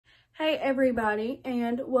Hey everybody,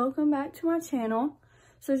 and welcome back to my channel.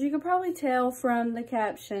 So as you can probably tell from the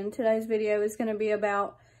caption, today's video is going to be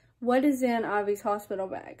about what is in Ivy's hospital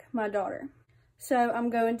bag, my daughter. So I'm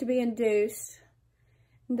going to be induced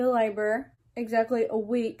into labor exactly a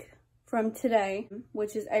week from today,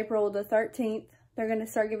 which is April the 13th. They're going to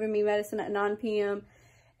start giving me medicine at 9 p.m.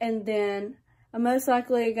 and then I'm most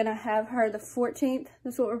likely going to have her the 14th.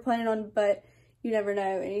 That's what we're planning on, but you never know.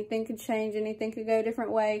 Anything could change. Anything could go a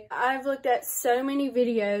different way. I've looked at so many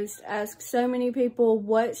videos, asked so many people,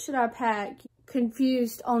 what should I pack?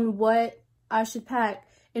 Confused on what I should pack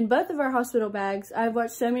in both of our hospital bags. I've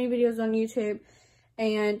watched so many videos on YouTube,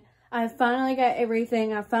 and I finally got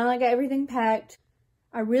everything. I finally got everything packed.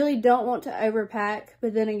 I really don't want to overpack,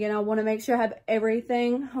 but then again, I want to make sure I have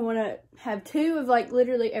everything. I want to have two of like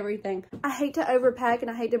literally everything. I hate to overpack, and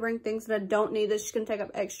I hate to bring things that I don't need that's just going to take up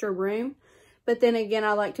extra room. But then again,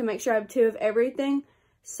 I like to make sure I have two of everything,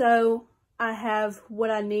 so I have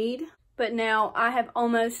what I need. But now I have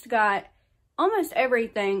almost got almost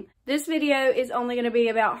everything. This video is only going to be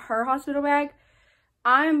about her hospital bag.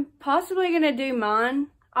 I'm possibly going to do mine.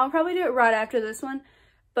 I'll probably do it right after this one,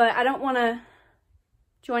 but I don't want to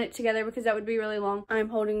join it together because that would be really long. I'm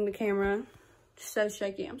holding the camera so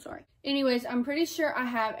shaky, I'm sorry. Anyways, I'm pretty sure I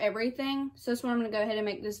have everything, so that's why I'm going to go ahead and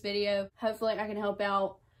make this video. Hopefully I can help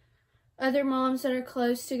out other moms that are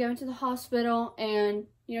close to going to the hospital and,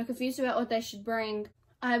 you know, confused about what they should bring.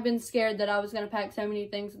 I have been scared that I was going to pack so many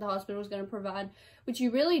things that the hospital was going to provide, which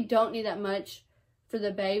you really don't need that much for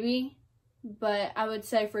the baby, but I would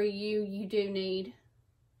say for you, you do need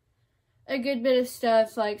a good bit of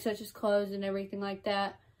stuff, like such as clothes and everything like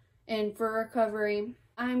that. And for recovery,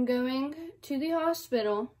 I'm going to the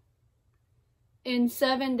hospital in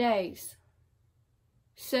 7 days.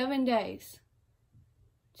 7 days.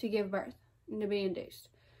 To give birth and to be induced.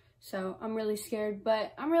 So I'm really scared,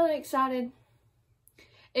 but I'm really excited.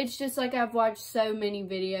 It's just like I've watched so many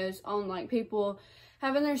videos on like people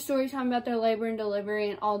having their story time about their labor and delivery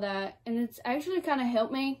and all that, and it's actually kind of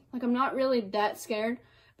helped me. Like, I'm not really that scared,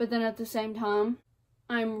 but then at the same time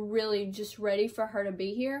I'm really just ready for her to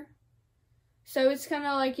be here. So it's kind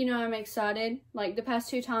of like, you know, I'm excited. Like the past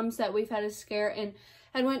 2 times that we've had a scare and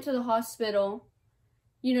had went to the hospital,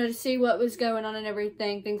 you know, to see what was going on and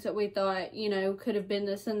everything, things that we thought, you know, could have been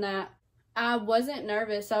this and that. I wasn't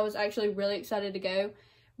nervous. I was actually really excited to go,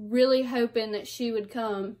 really hoping that she would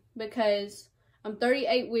come because I'm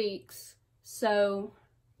 38 weeks. So,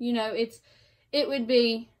 you know, it would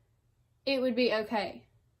be okay.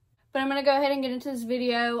 But I'm going to go ahead and get into this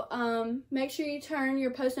video. Make sure you turn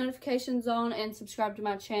your post notifications on and subscribe to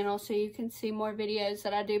my channel so you can see more videos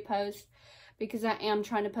that I do post, because I am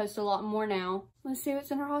trying to post a lot more now. Let's see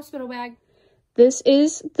what's in her hospital bag. This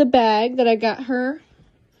is the bag that I got her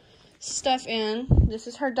stuff in. This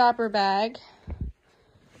is her diaper bag.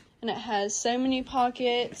 And it has so many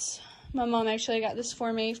pockets. My mom actually got this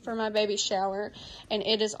for me for my baby shower. And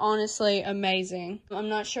it is honestly amazing. I'm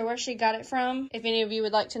not sure where she got it from. If any of you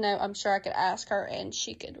would like to know, I'm sure I could ask her and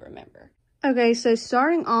she could remember. Okay, so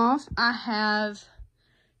starting off, I have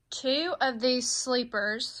 2 of these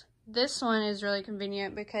sleepers. This one is really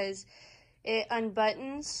convenient because it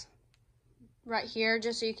unbuttons right here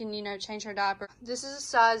just so you can, you know, change her diaper. This is a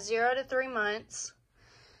size 0 to 3 months,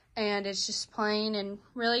 and it's just plain and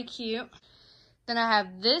really cute. Then I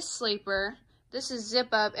have this sleeper. This is zip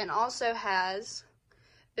up and also has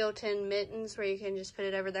built-in mittens where you can just put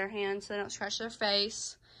it over their hands so they don't scratch their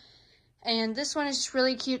face. And this one is just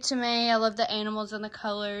really cute to me. I love the animals and the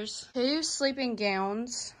colors. 2 sleeping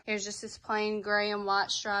gowns. Here's just this plain gray and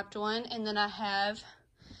white striped one. And then I have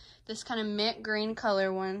this kind of mint green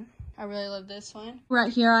color one. I really love this one.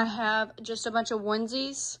 Right here I have just a bunch of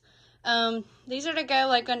onesies. These are to go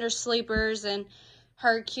like under sleepers and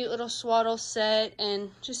her cute little swaddle set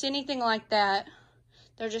and just anything like that.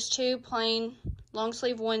 They're just 2 plain long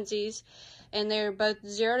sleeve onesies, and they're both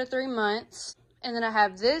 0 to 3 months. And then I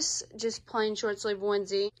have this just plain short sleeve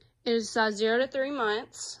onesie. It is size 0 to 3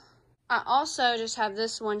 months. I also just have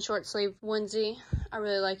this one short sleeve onesie. I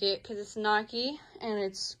really like it because it's Nike and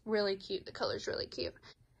it's really cute. The color's really cute.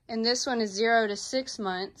 And this one is 0 to 6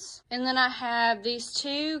 months. And then I have these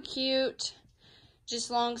 2 cute just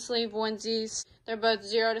long sleeve onesies. They're both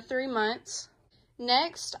 0 to 3 months.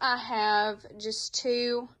 Next, I have just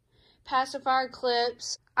 2 pacifier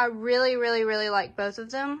clips. I really, really, really like both of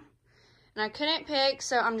them. And I couldn't pick,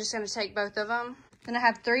 so I'm just going to take both of them. Then I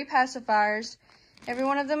have 3 pacifiers. Every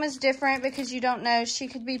one of them is different because you don't know. She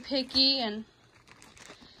could be picky and,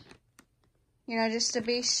 you know, just to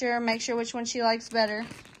be sure, make sure which one she likes better.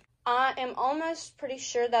 I am almost pretty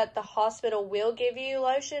sure that the hospital will give you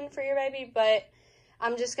lotion for your baby, but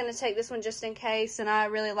I'm just going to take this one just in case, and I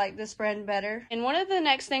really like this brand better. And one of the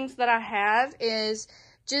next things that I have is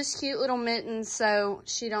just cute little mittens so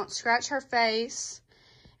she don't scratch her face.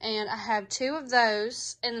 And I have 2 of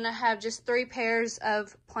those, and then I have just 3 pairs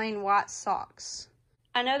of plain white socks.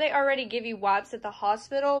 I know they already give you wipes at the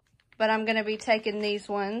hospital, but I'm going to be taking these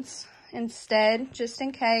ones instead, just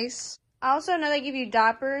in case. I also know they give you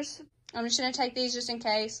diapers. I'm just going to take these just in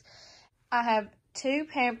case. I have 2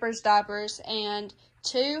 Pampers diapers and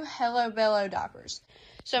 2 Hello Bello diapers.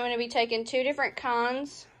 So I'm going to be taking 2 different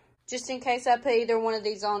kinds, just in case I put either one of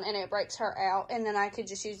these on and it breaks her out. And then I could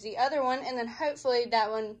just use the other one, and then hopefully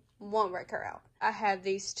that one won't break her out. I have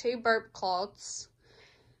these 2 burp cloths.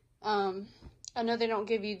 I know they don't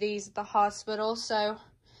give you these at the hospital, so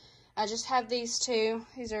I just have these 2.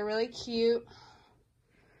 These are really cute.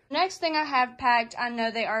 Next thing I have packed, I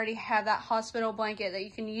know they already have that hospital blanket that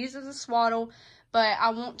you can use as a swaddle, but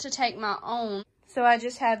I want to take my own. So I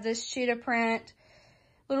just have this cheetah print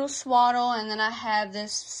little swaddle, and then I have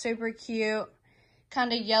this super cute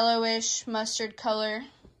kind of yellowish mustard color.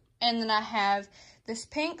 And then I have this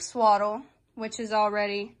pink swaddle, which is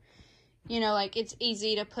already, you know, like it's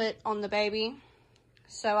easy to put on the baby.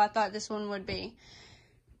 So I thought this one would be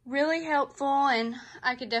really helpful, and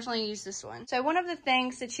I could definitely use this one. So one of the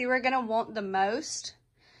things that you are going to want the most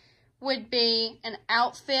would be an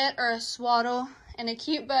outfit or a swaddle and a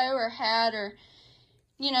cute bow or hat, or,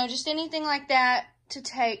 you know, just anything like that to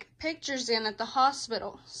take pictures in at the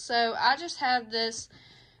hospital. So I just have this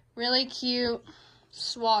really cute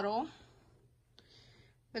swaddle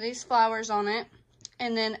with these flowers on it,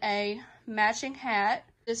 and then a matching hat.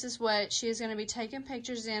 This is what she is going to be taking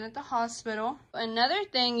pictures in at the hospital. Another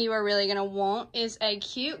thing you are really going to want is a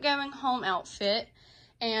cute going home outfit.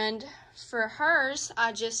 And for hers,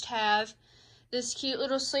 I just have this cute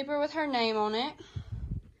little sleeper with her name on it.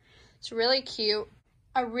 It's really cute.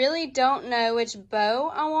 I really don't know which bow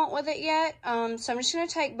I want with it yet. So I'm just going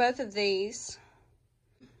to take both of these.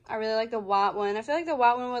 I really like the white one. I feel like the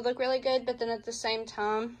white one would look really good, but then at the same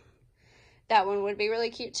time, that one would be really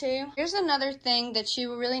cute too. Here's another thing that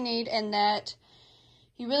you really need and that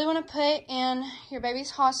you really want to put in your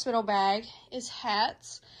baby's hospital bag is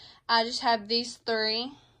hats. I just have these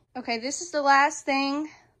 3. Okay, this is the last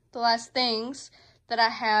things that I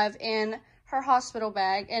have in her hospital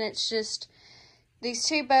bag, and it's just these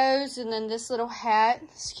 2 bows and then this little hat,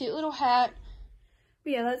 this cute little hat.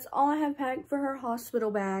 But yeah, that's all I have packed for her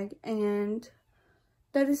hospital bag, and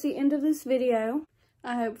that is the end of this video.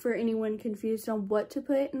 I hope for anyone confused on what to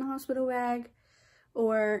put in the hospital bag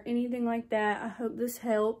or anything like that, I hope this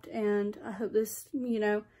helped, and I hope this, you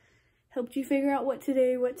know, helped you figure out what to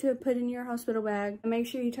do, what to put in your hospital bag. Make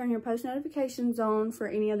sure you turn your post notifications on for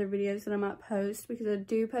any other videos that I might post, because I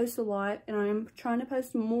do post a lot and I am trying to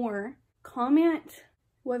post more. Comment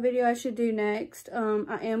what video I should do next. I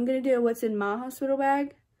am going to do what's in my hospital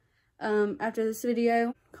bag after this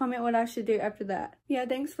video. Comment what I should do after that. Yeah,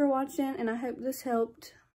 thanks for watching, and I hope this helped.